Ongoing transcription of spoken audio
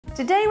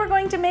Today we're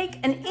going to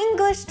make an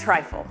English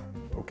trifle.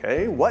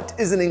 Okay, what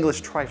is an English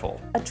trifle?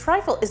 A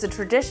trifle is a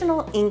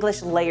traditional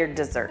English layered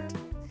dessert.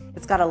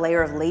 It's got a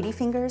layer of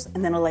ladyfingers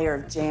and then a layer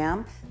of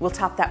jam. We'll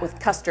top that with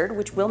custard,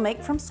 which we'll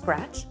make from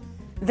scratch.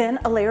 Then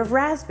a layer of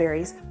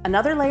raspberries,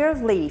 another layer of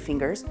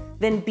ladyfingers,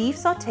 then beef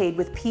sautéed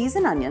with peas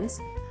and onions,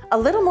 a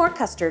little more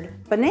custard,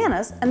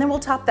 bananas, and then we'll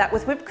top that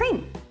with whipped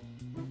cream.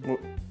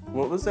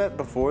 What was that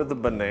before the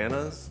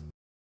bananas?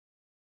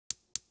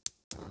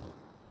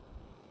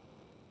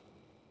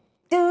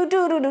 Do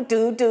do do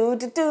do do do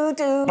do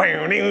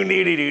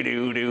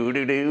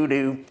do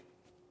do.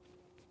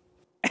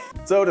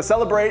 So to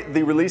celebrate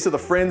the release of the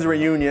Friends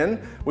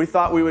reunion, we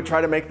thought we would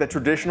try to make the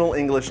traditional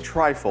English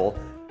trifle.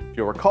 If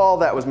you'll recall,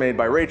 that was made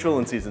by Rachel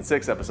in season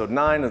 6, episode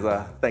 9 as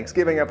a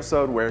Thanksgiving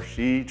episode where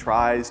she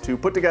tries to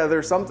put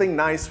together something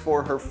nice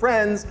for her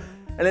friends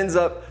and ends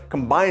up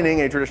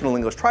combining a traditional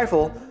English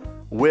trifle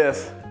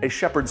with a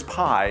shepherd's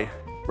pie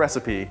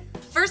recipe.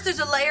 First there's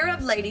a layer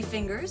of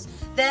ladyfingers,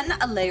 then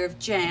a layer of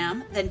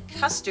jam, then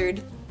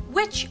custard,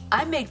 which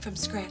I made from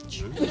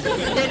scratch.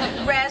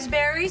 Then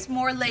raspberries,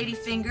 more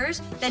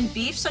ladyfingers, then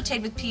beef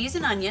sautéed with peas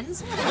and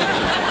onions, and then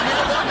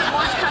a little bit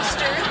more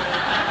custard,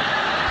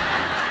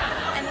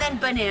 and then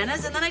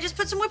bananas, and then I just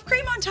put some whipped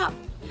cream on top.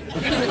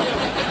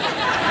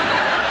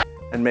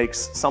 And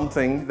makes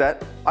something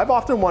that I've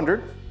often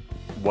wondered,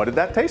 what did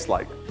that taste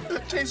like?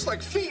 It tastes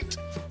like feet.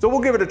 So we'll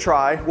give it a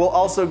try. We'll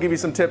also give you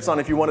some tips on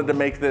if you wanted to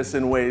make this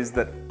in ways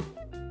that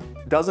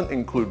doesn't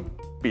include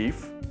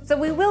beef. So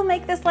we will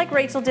make this like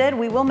Rachel did.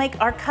 We will make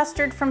our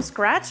custard from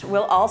scratch.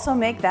 We'll also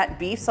make that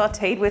beef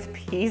sautéed with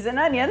peas and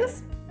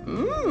onions.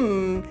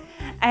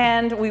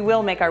 And we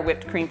will make our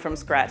whipped cream from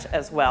scratch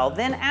as well.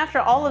 Then after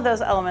all of those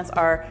elements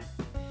are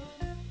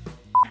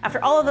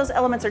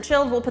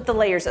chilled, we'll put the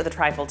layers of the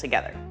trifle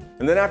together.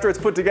 And then after it's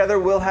put together,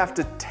 we'll have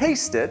to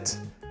taste it.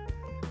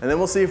 And then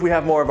we'll see if we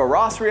have more of a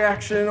Ross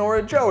reaction or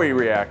a Joey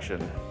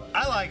reaction.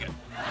 I like it.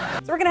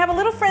 So we're gonna have a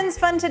little friends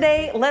fun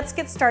today. Let's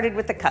get started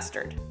with the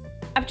custard.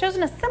 I've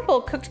chosen a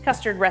simple cooked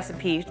custard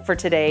recipe for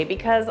today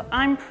because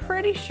I'm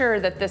pretty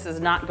sure that this is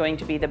not going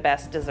to be the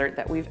best dessert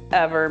that we've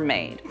ever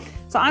made.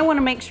 So I want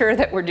to make sure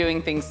that we're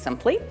doing things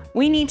simply.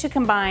 We need to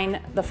combine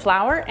the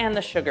flour and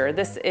the sugar.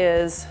 This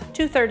is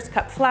 2/3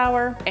 cup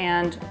flour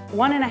and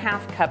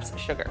 1.5 cups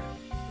sugar.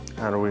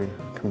 How do we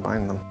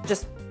combine them?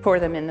 Just pour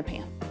them in the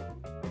pan.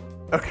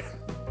 Okay.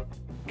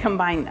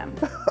 Combine them.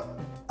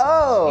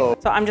 Oh!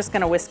 So I'm just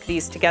gonna whisk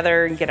these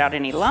together and get out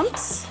any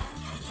lumps.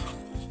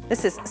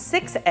 This is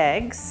 6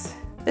 eggs.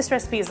 This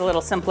recipe is a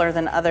little simpler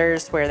than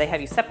others where they have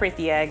you separate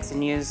the eggs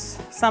and use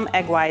some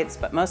egg whites,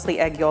 but mostly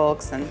egg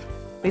yolks, and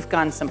we've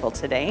gone simple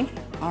today.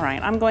 All right,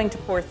 I'm going to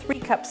pour 3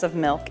 cups of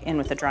milk in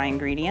with the dry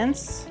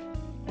ingredients.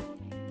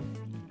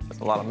 That's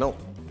a lot of milk.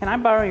 Can I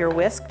borrow your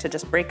whisk to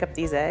just break up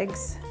these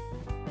eggs?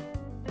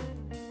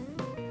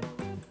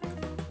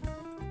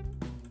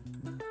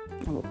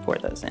 And we'll pour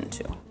those in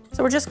too.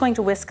 So we're just going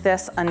to whisk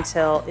this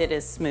until it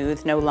is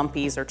smooth, no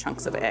lumpies or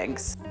chunks of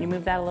eggs. Can you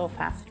move that a little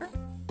faster?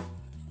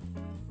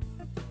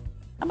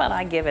 How about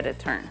I give it a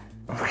turn?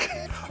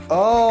 Okay.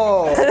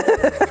 Oh!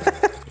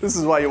 This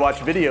is why you watch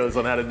videos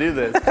on how to do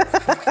this.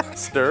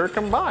 Stir,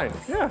 combine.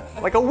 Yeah,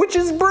 like a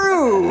witch's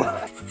brew.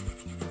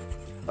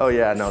 Oh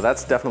yeah, no,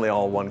 that's definitely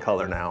all one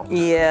color now.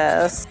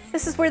 Yes.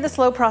 This is where the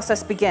slow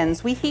process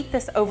begins. We heat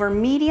this over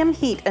medium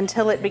heat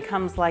until it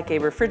becomes like a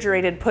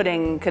refrigerated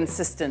pudding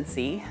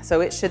consistency.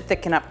 So it should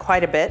thicken up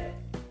quite a bit,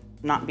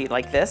 not be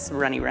like this,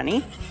 runny.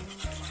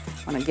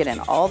 Want to get in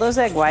all those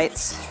egg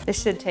whites.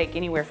 This should take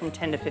anywhere from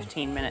 10 to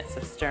 15 minutes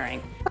of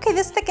stirring. Okay,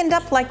 this thickened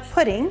up like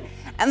pudding,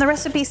 and the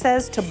recipe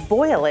says to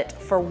boil it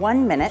for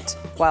 1 minute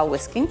while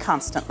whisking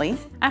constantly.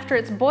 After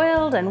it's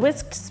boiled and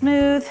whisked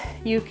smooth,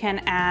 you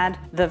can add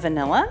the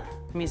vanilla.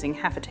 I'm using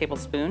 1/2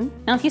 tablespoon.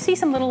 Now, if you see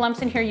some little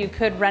lumps in here, you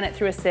could run it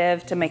through a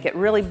sieve to make it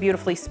really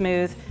beautifully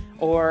smooth,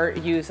 or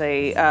use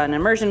an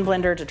immersion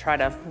blender to try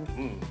to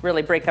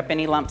really break up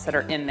any lumps that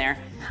are in there.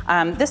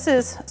 This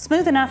is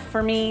smooth enough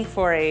for me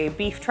for a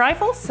beef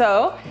trifle,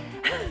 so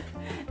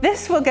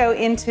this will go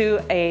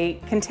into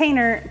a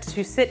container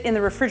to sit in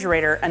the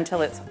refrigerator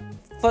until it's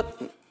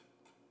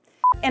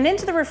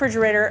into the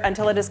refrigerator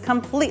until it is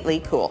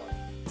completely cool.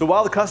 So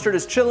while the custard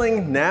is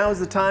chilling, now's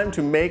the time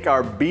to make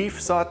our beef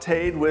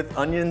sautéed with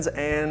onions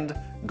and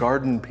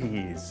garden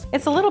peas.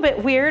 It's a little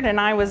bit weird, and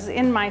I was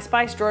in my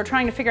spice drawer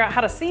trying to figure out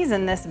how to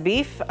season this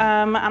beef,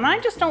 and I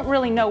just don't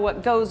really know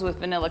what goes with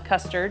vanilla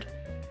custard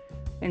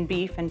and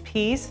beef and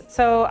peas,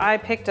 so I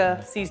picked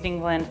a seasoning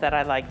blend that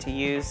I like to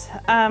use.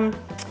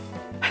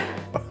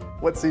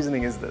 What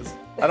seasoning is this?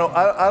 I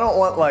don't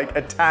want like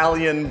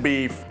Italian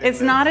beef.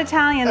 It's not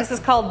Italian. This is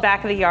called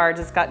Back of the Yards.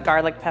 It's got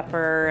garlic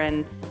pepper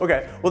and...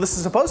 Okay, well this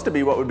is supposed to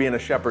be what would be in a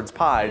shepherd's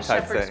pie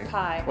type thing. Shepherd's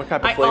pie. What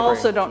type of flavoring? I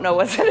also don't know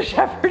what's in a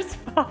shepherd's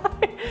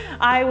pie.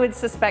 I would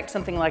suspect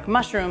something like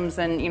mushrooms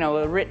and, you know,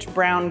 a rich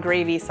brown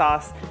gravy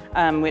sauce,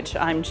 which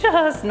I'm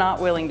just not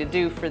willing to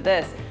do for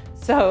this.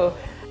 So...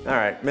 All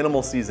right,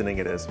 minimal seasoning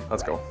it is.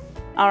 Let's go.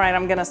 All right,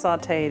 I'm gonna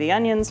saute the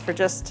onions for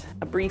just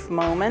a brief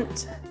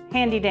moment.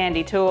 Handy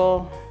dandy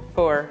tool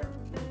for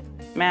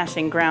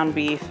mashing ground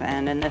beef,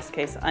 and in this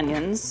case,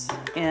 onions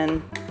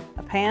in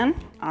a pan.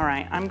 All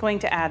right, I'm going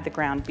to add the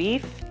ground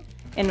beef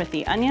in with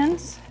the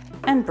onions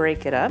and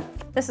break it up.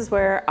 This is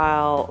where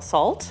I'll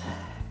salt,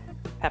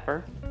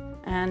 pepper,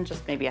 and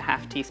just maybe a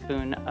half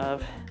teaspoon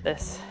of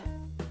this.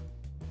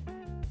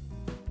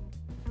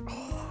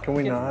 Can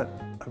we not?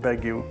 I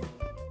beg you.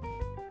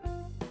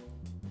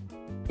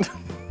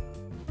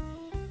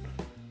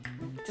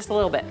 Just a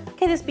little bit.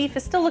 Okay, this beef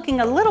is still looking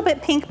a little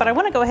bit pink, but I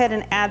want to go ahead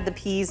and add the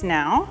peas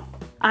now.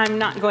 I'm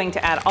not going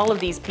to add all of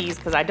these peas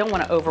because I don't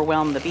want to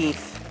overwhelm the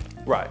beef.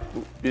 Right,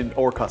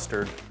 or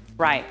custard.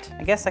 Right,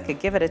 I guess I could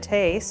give it a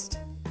taste.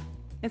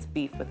 It's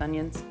beef with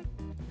onions.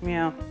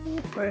 Yeah.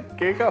 Right,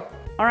 here you go.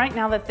 All right,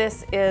 now that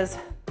this is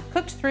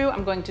cooked through,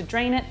 I'm going to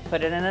drain it,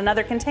 put it in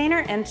another container,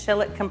 and chill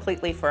it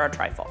completely for our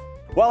trifle.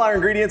 While our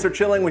ingredients are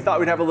chilling, we thought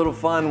we'd have a little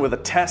fun with a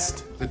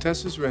test. The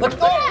test is ready.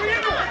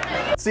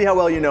 See how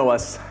well you know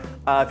us.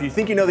 If you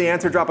think you know the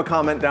answer, drop a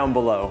comment down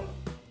below.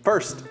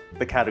 First,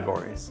 the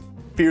categories.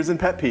 Fears and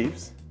pet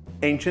peeves,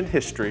 ancient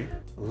history,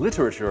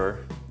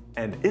 literature,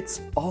 and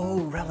it's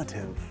all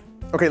relative.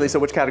 Okay, Lisa,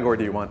 which category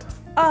do you want?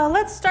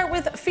 Let's start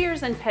with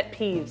fears and pet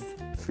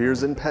peeves.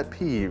 Fears and pet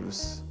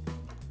peeves.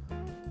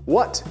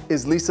 What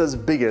is Lisa's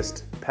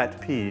biggest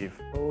pet peeve?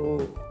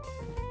 Oh.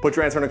 Put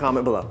your answer in a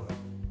comment below.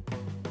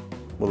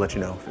 We'll let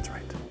you know if it's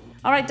right.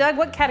 All right, Doug,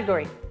 what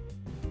category?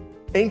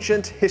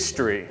 Ancient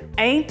history.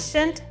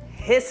 Ancient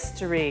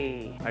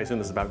history. I assume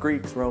this is about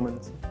Greeks,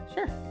 Romans.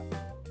 Sure.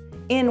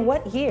 In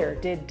what year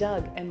did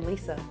Doug and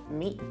Lisa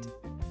meet?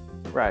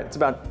 Right, it's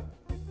about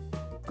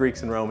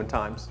Greeks and Roman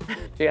times.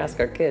 If you ask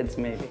our kids,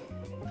 maybe.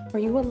 Were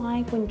you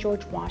alive when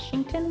George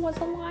Washington was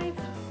alive?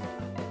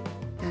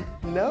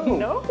 No.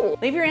 No.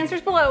 Leave your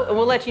answers below and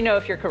we'll let you know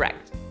if you're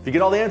correct. If you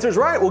get all the answers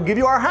right, we'll give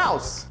you our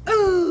house.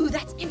 Ooh,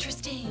 that's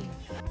interesting.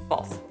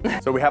 False.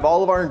 So we have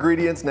all of our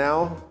ingredients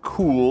now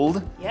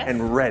cooled Yes.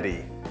 and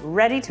ready.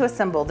 Ready to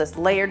assemble this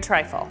layered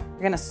trifle.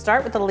 We're gonna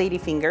start with the lady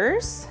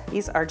fingers.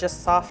 These are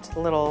just soft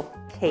little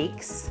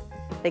cakes.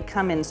 They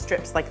come in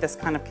strips like this,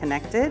 kind of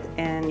connected,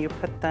 and you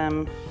put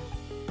them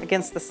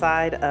against the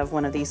side of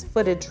one of these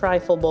footed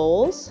trifle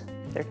bowls.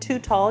 If they're too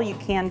tall, you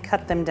can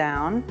cut them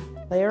down.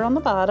 Layer on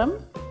the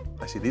bottom.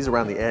 I see these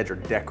around the edge are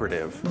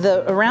decorative.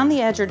 The around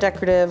the edge are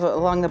decorative.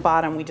 Along the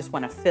bottom, we just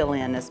want to fill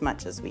in as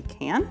much as we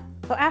can.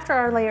 So after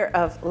our layer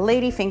of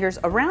lady fingers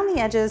around the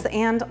edges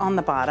and on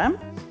the bottom,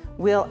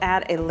 we'll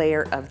add a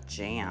layer of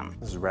jam.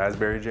 This is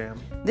raspberry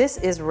jam. This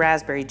is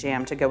raspberry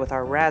jam to go with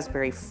our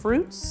raspberry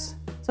fruits.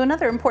 So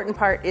another important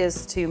part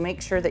is to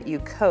make sure that you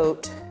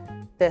coat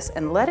this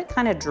and let it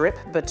kind of drip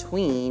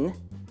between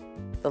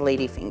the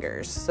lady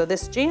fingers. So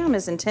this jam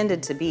is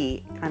intended to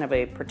be kind of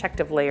a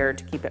protective layer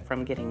to keep it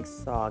from getting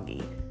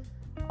soggy.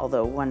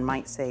 Although one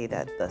might say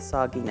that the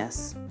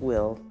sogginess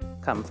will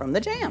come from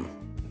the jam.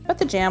 But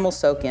the jam will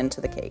soak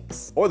into the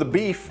cakes. Or the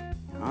beef.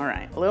 All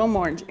right, a little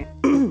more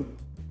jam.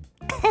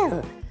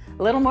 A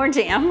little more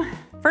jam.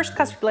 First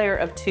custard layer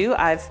of 2,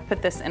 I've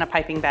put this in a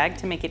piping bag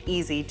to make it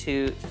easy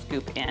to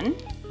scoop in.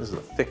 This is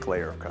a thick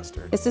layer of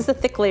custard. This is a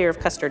thick layer of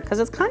custard because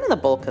it's kind of the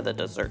bulk of the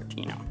dessert,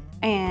 you know.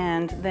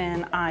 And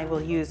then I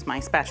will use my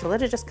spatula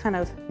to just kind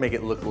of Make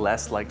it look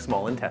less like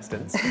small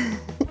intestines.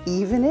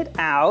 even it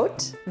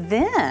out.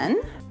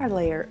 Then our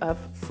layer of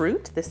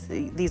fruit.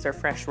 These are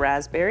fresh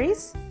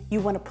raspberries. You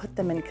want to put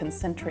them in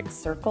concentric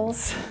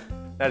circles.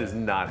 That is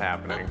not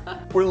happening.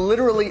 We're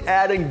literally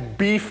adding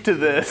beef to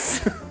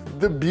this.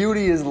 The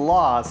beauty is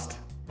lost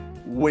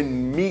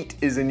when meat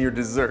is in your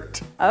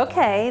dessert.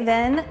 Okay,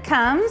 then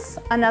comes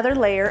another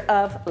layer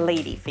of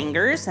lady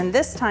fingers, and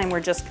this time we're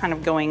just kind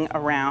of going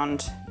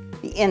around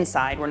the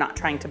inside. We're not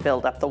trying to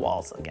build up the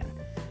walls again.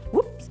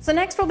 Whoops. So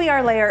next will be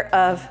our layer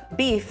of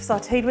beef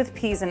sauteed with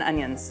peas and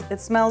onions.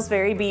 It smells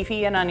very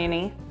beefy and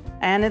oniony,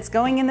 and it's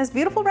going in this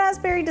beautiful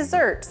raspberry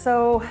dessert,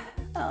 so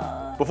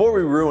Before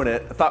we ruin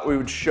it, I thought we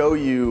would show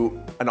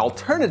you an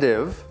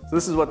alternative. So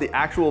this is what the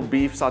actual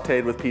beef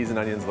sauteed with peas and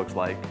onions looks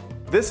like.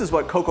 This is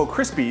what Cocoa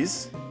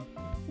Krispies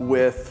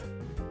with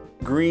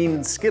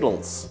green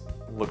Skittles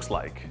looks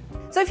like.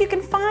 So if you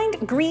can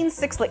find green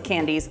sixlet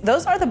candies,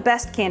 those are the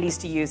best candies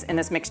to use in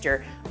this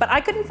mixture, but I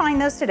couldn't find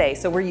those today,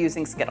 so we're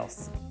using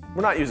Skittles.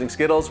 We're not using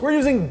Skittles, we're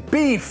using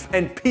beef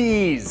and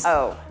peas.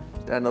 Oh.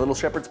 And a little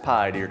shepherd's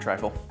pie to your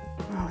trifle.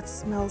 Oh, it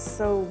smells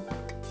so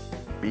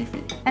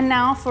Beefy. And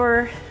now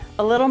for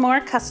a little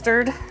more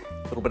custard.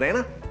 Little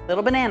banana.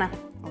 Little banana.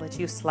 I'll let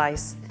you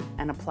slice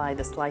and apply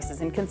the slices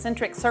in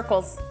concentric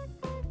circles.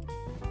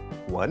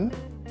 One.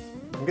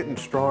 I'm getting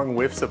strong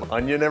whiffs of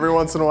onion every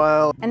once in a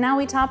while. And now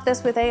we top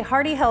this with a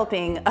hearty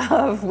helping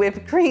of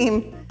whipped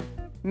cream.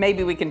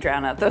 Maybe we can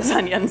drown out those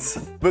onions.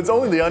 But it's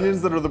only the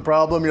onions that are the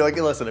problem. You're like,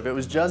 hey, listen, if it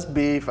was just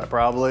beef, I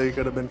probably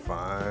could have been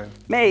fine.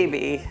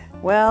 Maybe.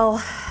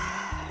 Well,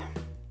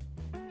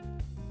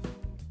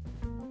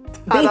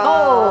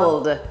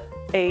 behold,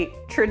 a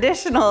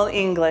traditional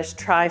English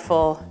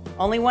trifle.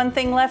 Only one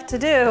thing left to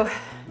do.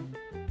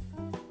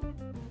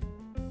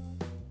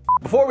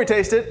 Before we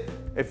taste it,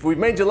 if we've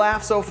made you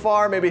laugh so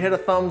far, maybe hit a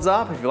thumbs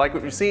up. If you like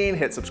what you've seen,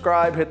 hit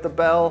subscribe, hit the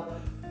bell.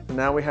 And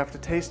now we have to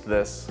taste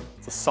this.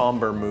 It's a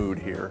somber mood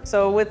here.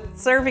 So with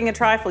serving a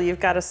trifle, you've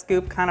got to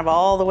scoop kind of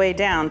all the way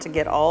down to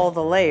get all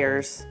the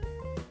layers.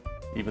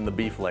 Even the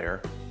beef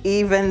layer.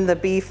 Even the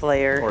beef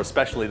layer. Or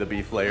especially the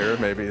beef layer,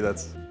 maybe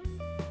that's...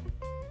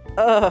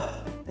 Ugh,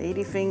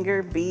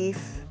 ladyfinger,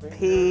 beef,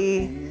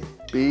 pea,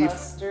 Beef,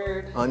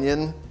 custard.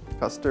 onion,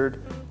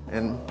 custard,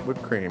 and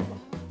whipped cream.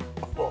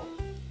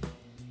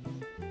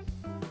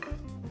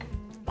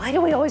 Why do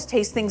we always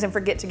taste things and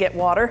forget to get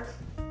water?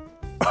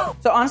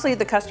 So honestly,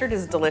 the custard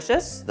is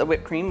delicious. The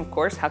whipped cream, of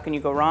course, how can you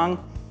go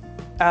wrong?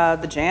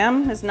 The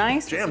jam is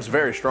nice. Jam's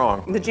very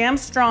strong. The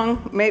jam's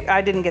strong. Maybe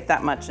I didn't get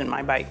that much in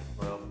my bite.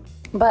 Well.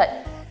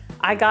 But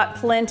I got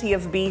plenty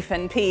of beef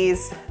and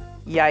peas.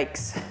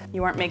 Yikes.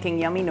 You weren't making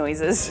yummy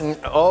noises.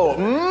 Oh,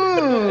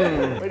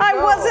 I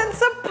wasn't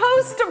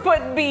supposed to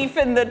put beef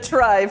in the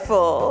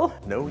trifle.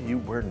 No, you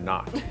were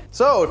not.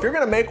 So if you're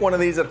gonna make one of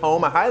these at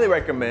home, I highly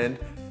recommend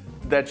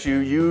that you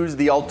use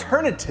the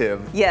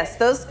alternative. Yes,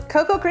 those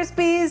Cocoa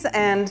Krispies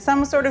and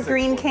some sort of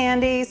green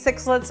candy,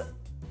 Sixlets,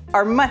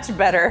 are much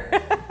better.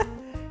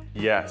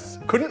 Yes,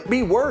 couldn't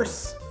be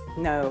worse.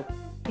 No,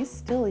 he's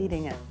still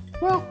eating it.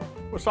 Well,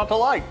 what's not to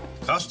like?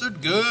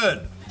 Custard,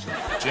 good.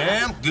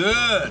 Jam,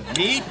 good.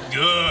 Meat,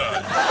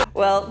 good.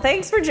 Well,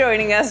 thanks for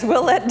joining us.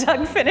 We'll let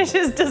Doug finish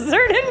his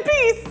dessert in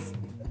peace.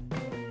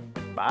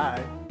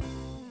 Bye.